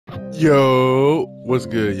Yo, what's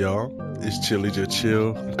good, y'all? It's Chilly Just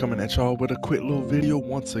Chill. I'm coming at y'all with a quick little video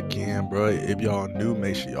once again, bro. If y'all new,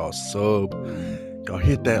 make sure y'all sub. Y'all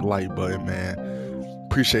hit that like button, man.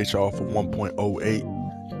 Appreciate y'all for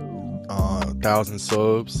 1.08 thousand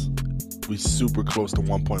subs. We super close to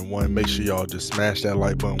 1.1. Make sure y'all just smash that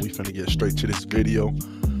like button. We finna get straight to this video.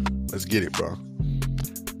 Let's get it, bro.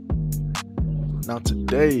 Now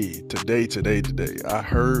today, I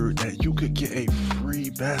heard that you could get a free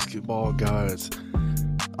basketball Godz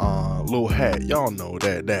little hat. Y'all know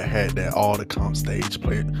that hat that all the comp stage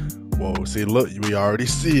play. Whoa, see, look, we already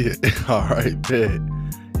see it. All right, bet.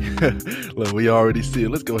 Look, we already see it.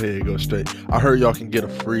 Let's go ahead and go straight. I heard y'all can get a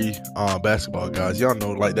free basketball Godz. Y'all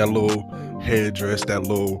know, like that little headdress, that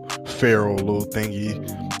little pharaoh little thingy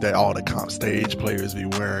that all the comp stage players be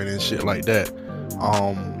wearing and shit like that.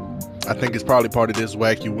 I think it's probably part of this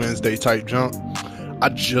Wacky Wednesday type junk. I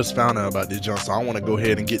just found out about this junk, so I want to go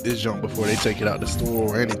ahead and get this junk before they take it out the store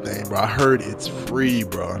or anything, bro. I heard it's free,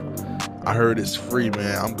 bro. I heard it's free,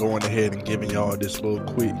 man. I'm going ahead and giving y'all this little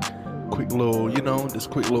quick little, this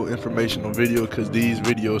quick little informational video, because these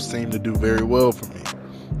videos seem to do very well for me.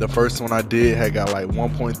 The first one I did had got like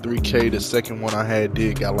 1.3K. The second one I had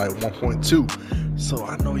got like 1.2. So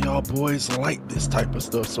I know y'all boys like this type of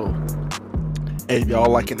stuff. So hey, if y'all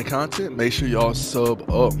liking the content, make sure y'all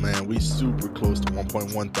sub up, man. We super close to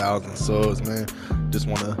 1.1 thousand subs, man. Just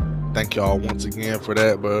want to thank y'all once again for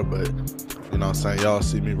that, bro. But you know what I'm saying, y'all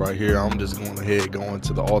see me right here. I'm just going ahead going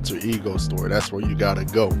to the Alter Ego store. That's where you gotta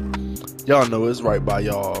go. Y'all know it's right by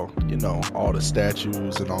y'all, all the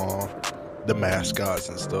statues and all the mascots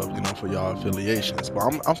and stuff, for y'all affiliations. But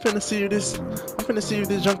I'm finna see if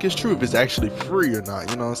this junk is true, if it's actually free or not.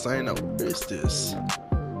 You know what I'm saying? Now, where is this?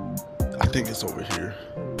 I think it's over here.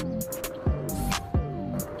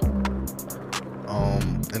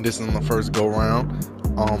 And this is my first go round.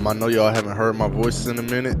 I know y'all haven't heard my voices in a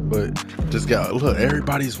minute, but just look,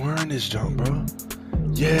 everybody's wearing this junk, bro.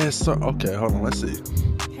 Yes, sir. Okay, hold on, let's see.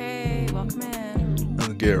 Hey, welcome in.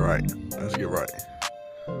 Let's get right.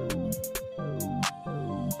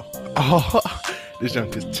 Oh, this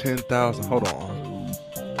junk is 10,000. Hold on,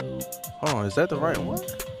 is that the right one?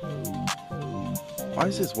 Why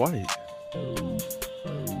is this white?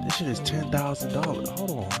 This shit is $10,000.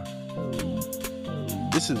 Hold on.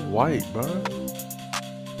 This is white, bro.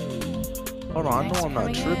 Hold on, I know I'm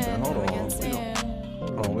not tripping. Hold on.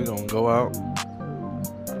 We gonna go out.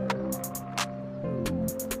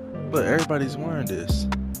 Look, everybody's wearing this.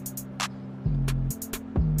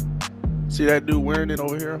 See that dude wearing it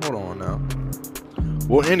over here? Hold on now.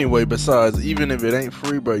 Well, anyway, besides, even if it ain't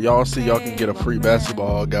free, bro, y'all see y'all can get a free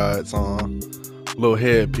basketball Godz on. Little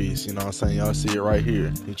headpiece, you know what I'm saying? Y'all see it right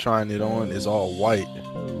here. He trying it on. It's all white,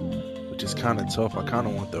 which is kind of tough. I kind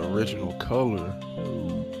of want the original color.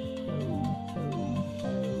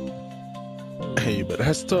 Hey, but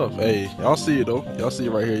that's tough. Hey, y'all see it though. Y'all see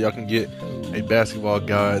it right here. Y'all can get a basketball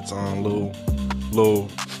Godz on little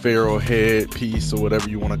pharaoh head piece or whatever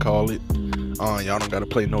you want to call it. Y'all don't gotta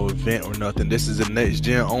play no event or nothing. This is in next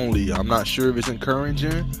gen only. I'm not sure if it's in current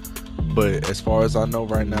gen, but as far as I know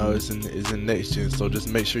right now, it's in next gen. So just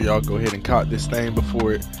make sure y'all go ahead and cop this thing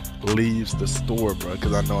before it leaves the store, bro.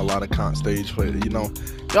 Because I know a lot of comp stage players, y'all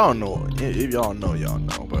know. If y'all know, y'all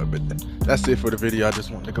know. But that's it for the video. I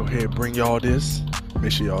just wanted to go ahead and bring y'all this.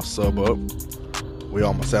 Make sure y'all sub up. We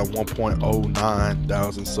almost at 1.09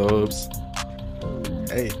 thousand subs.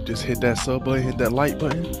 Hey, just hit that sub button, hit that like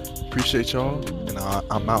button. Appreciate y'all, and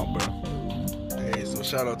I'm out, bro. Hey, so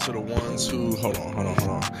shout out to the ones who hold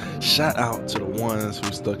on. Shout out to the ones who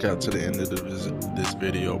stuck out to the end of this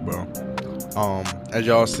video, bro. As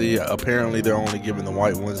y'all see, apparently they're only giving the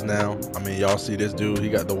white ones now. I mean, y'all see this dude, he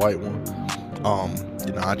got the white one.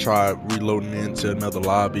 I tried reloading into another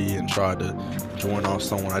lobby and tried to join off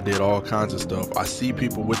someone. I did all kinds of stuff. I see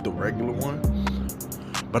people with the regular one,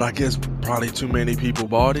 but I guess probably too many people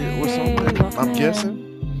bought it or something, I'm guessing.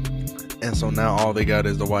 And so now all they got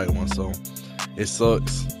is the white one, so it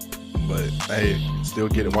sucks. But hey, still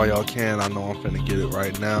get it while y'all can. I know I'm finna get it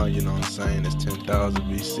right now, you know what I'm saying? It's 10,000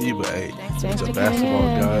 VC, but hey, it's a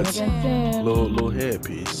basketball Godz little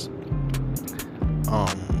headpiece.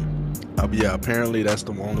 Yeah, apparently that's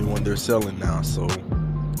the only one they're selling now, so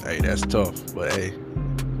hey, that's tough. But hey,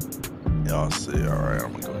 y'all see. Alright,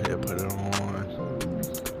 I'm gonna go ahead and put it on.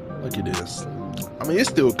 Look at this. I mean, it's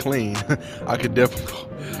still clean. I could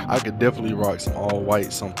definitely rock some all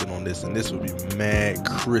white something on this, and this would be mad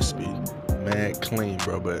crispy, mad clean,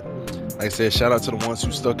 bro. But like I said, shout out to the ones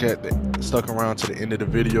who stuck around to the end of the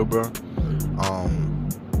video, bro.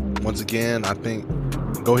 Once again, I think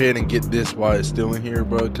Go ahead and get this while it's still in here,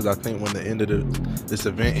 bro, because I think when the end of this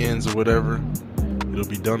event ends or whatever, it'll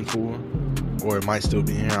be done for, or it might still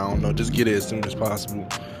be in here. I don't know. Just get it as soon as possible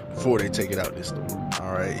before they take it out this store.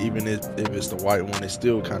 All right, even if it's the white one, it's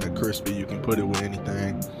still kind of crispy. You can put it with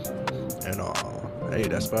anything, and hey,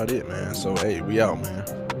 that's about it, man. So hey, we out, man.